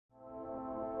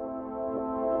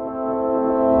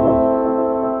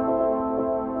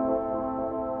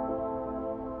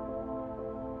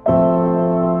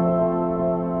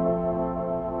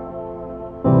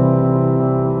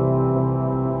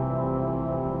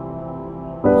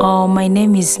My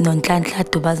name is Nonhlanhla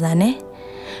Dubazane,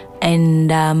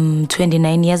 and I'm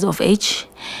 29 years of age,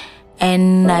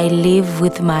 and I live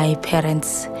with my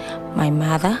parents, my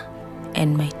mother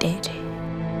and my dad.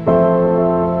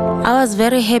 I was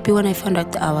very happy when I found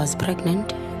out I was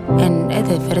pregnant, and at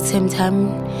the very same time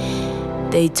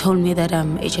they told me that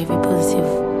I'm HIV positive.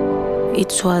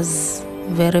 It was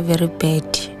very, very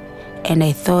bad, and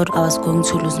I thought I was going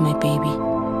to lose my baby.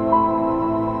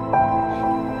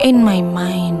 In my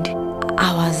mind,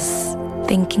 I was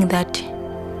thinking that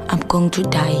I'm going to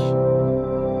die.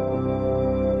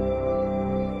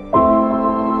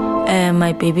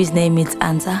 My baby's name is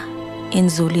Anza. In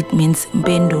Zulu, it means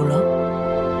Bendulo.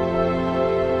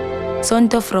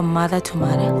 Sonto from mother to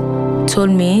mother told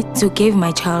me to give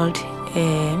my child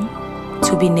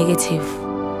to be negative.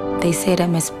 They said I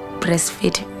must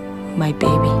breastfeed my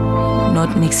baby,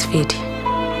 not mix feed,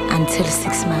 until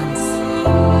 6 months.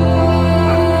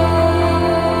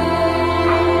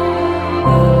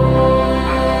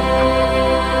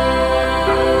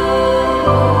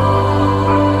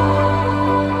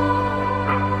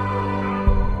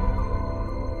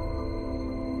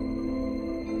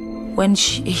 When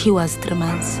he was 3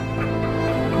 months,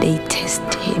 they test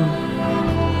him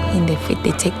in the feed,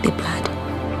 they take the blood.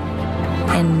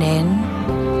 And then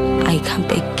I come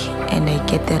back and I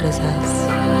get the results.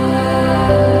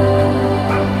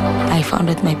 I found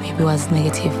that my baby was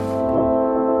negative.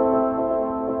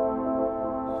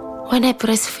 When I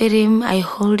breastfeed him, I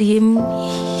hold him,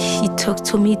 he talks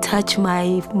to me, touch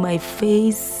my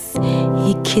face,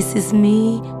 he kisses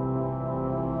me.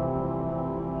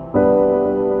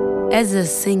 As a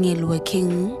single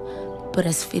working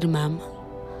breastfeed mom,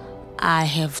 I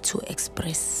have to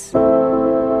express.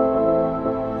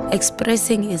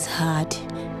 Expressing is hard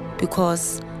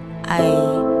because I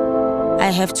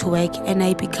have to work and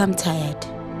I become tired.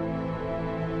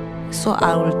 So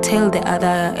I will tell the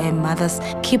other mothers,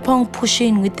 keep on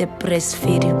pushing with the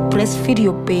breastfeed. Breastfeed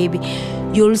your baby.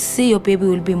 You'll see your baby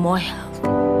will be more healthy.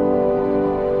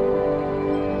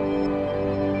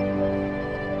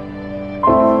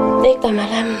 Igama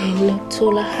lami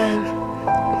nginokuthula hami.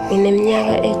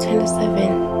 Ngineminyaka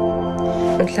 27.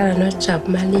 Ngihlala noJabu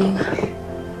Malinga.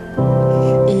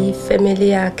 Ifamily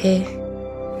yakhe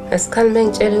asikhali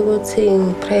bengitshela ukuthi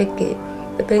ngipreg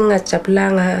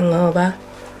bengingajabulanga ngoba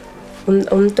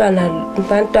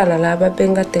abantwana laba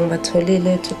bengikade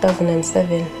ngibatholile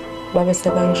 2007 babe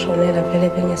sebangishonela vele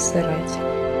bengeseright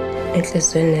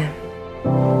enhlizweni yami.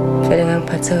 Vele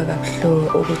ngangiphatheka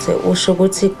kabuhlungu ukuthi usho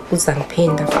ukuthi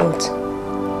uzangiphinda futhi.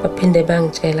 Baphinde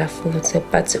bangitshela futhi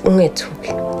but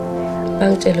ungethuki.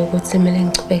 Bangitshela ukuthi kumele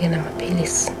ngichubeke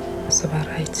namaphilisi soba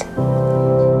right.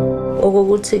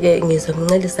 Ukuthi ke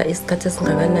ngizonqelisa isikhathi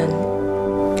esingakanani.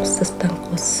 Sister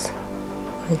Nkosi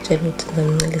ngitshela ukuthi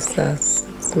ngizonqelisa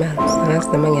 6 months. Angazi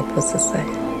noma ngiyaphosesa.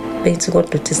 Beyithi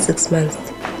kodwa uthi 6 months.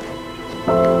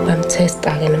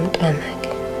 Bamtesta ke nomntwana ke.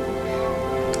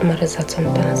 Ama-results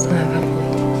omntwana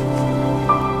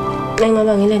singakabuyi.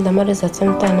 Ngoba ngilinda ama-results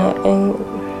omntwana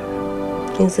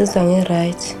ngizizwa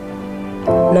ngi-right.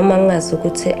 Noma ngingazi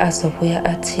ukuthi azobuya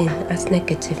athini,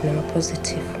 as-negative noma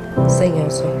positive.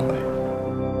 Sengiyozwa khona.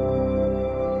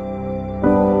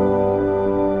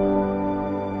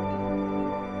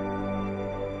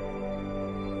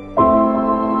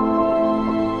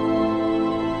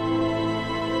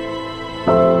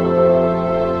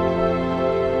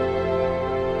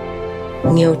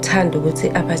 Ngiyawuthanda ukuthi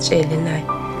abatshele naye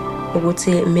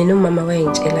ukuthi mina umama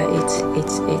wayengitshela ethi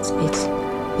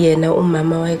yena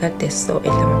umama wayekade so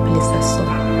edla amaphilisi so.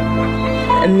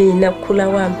 Mina kukhula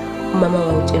kwami umama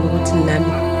wangitshela ukuthi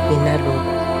nami mina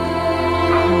lokho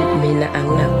mina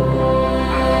anginako.